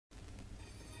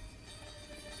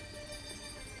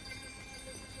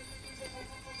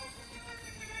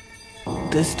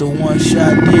This the one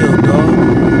shot deal,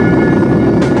 dog.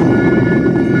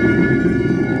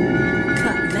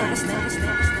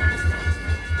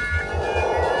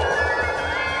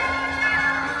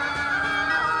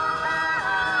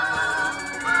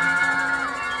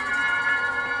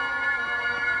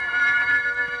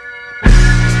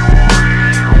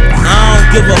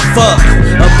 Give a fuck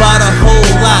about a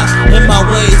whole lot. In my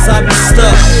ways I be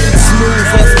stuck, smooth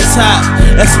as the top.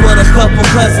 That's what a couple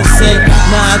cousins say.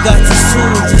 Now I got this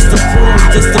tool just to prove,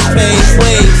 just to pave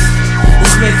waves.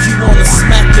 This make you wanna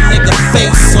smack a nigga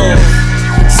face off.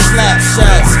 Slap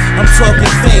shots, I'm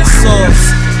talking face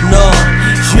offs. No,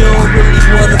 you don't really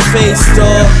wanna face,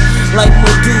 dog. Like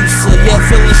Medusa, yeah,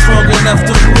 feeling strong enough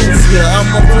to roof ya. I'm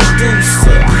a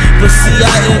producer, but see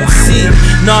I MC,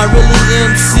 nah really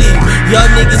MC. Y'all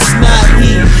niggas not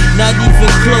heat, not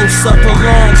even close up a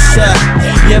long shot.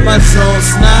 Yeah, my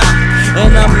drone's not,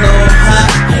 and I'm low hot,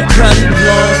 probably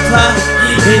blown pop.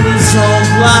 In his own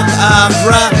block, I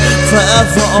rock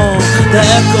forever on the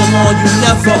echo on, you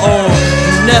never on,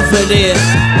 you never there.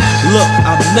 Look,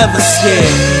 I'm never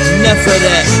scared, never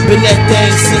that. Been that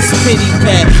thing since Pity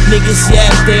Pat. Niggas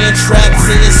yap, they in traps,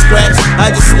 saying scratch.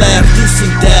 I just laugh, do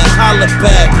some dab, holla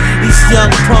back. These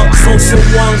young punks on some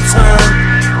one turn.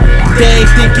 They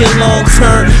ain't thinking long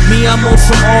term. Me, I'm on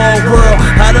some all world.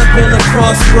 I done been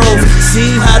across roads,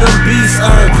 seen how them beats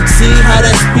earn, seen how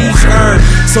that speech earn.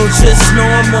 So just know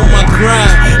I'm on my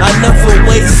grind. I never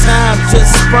waste time,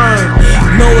 just sperm.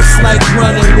 Know it's like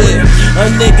running with a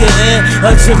nigga in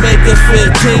a Jamaica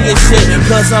fit, king and shit.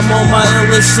 Cause I'm on my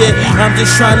illest shit. I'm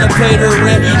just trying to pay the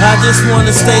rent. I just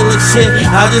wanna stay legit.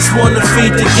 I just wanna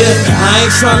feed the gift. I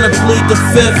ain't trying to plead the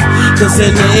fifth. Cause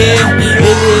in the end,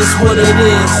 it is what it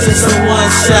is. Just a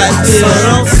one-shot deal. So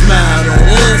don't smile to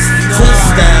this, just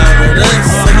style to this.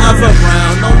 Hover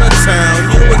around on the town,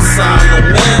 you a solid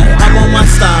man. I'm on my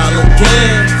style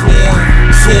again, yeah.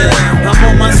 I'm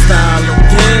on my style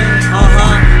again,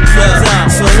 yeah.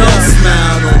 So don't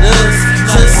smile to this,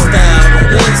 just style to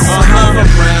this. Hover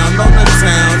around on the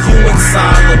town, you a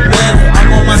solid man.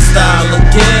 I'm on my style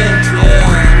again,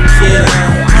 yeah.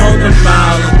 On the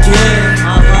mile again,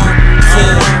 yeah.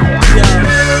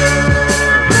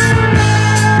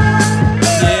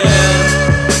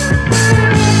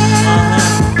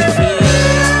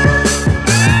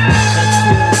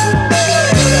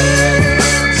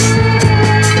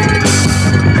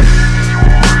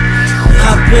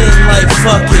 Been like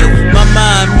fuck it, my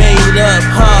mind made up,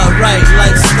 hard right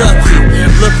like Stucky.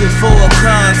 Looking for a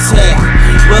contact,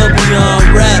 well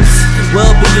beyond raps,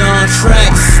 well beyond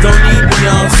tracks. Don't need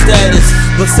beyond status,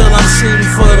 but still I'm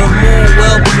shooting for the moon,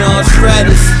 well beyond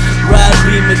stratus. Ride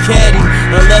beam a caddy,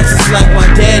 unless it's like my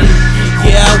daddy.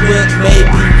 Yeah, I would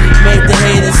maybe make the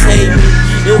haters hate me.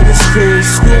 It was cool,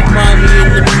 scoop mommy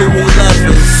in the Louis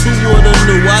lovers. Who would've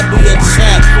knew I'd be a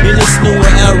champ in this newer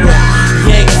era?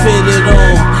 Yank fitted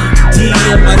on, D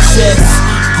in my chest,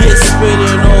 get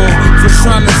spitted on. For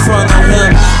trying to front on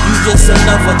him, you just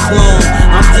another clone.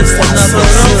 I'm just another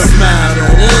don't smile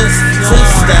to this,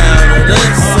 just style to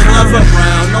this. Hover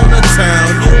around on the town,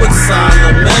 you a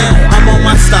solid man. I'm on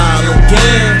my style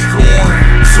again, yeah.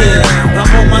 I'm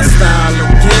on my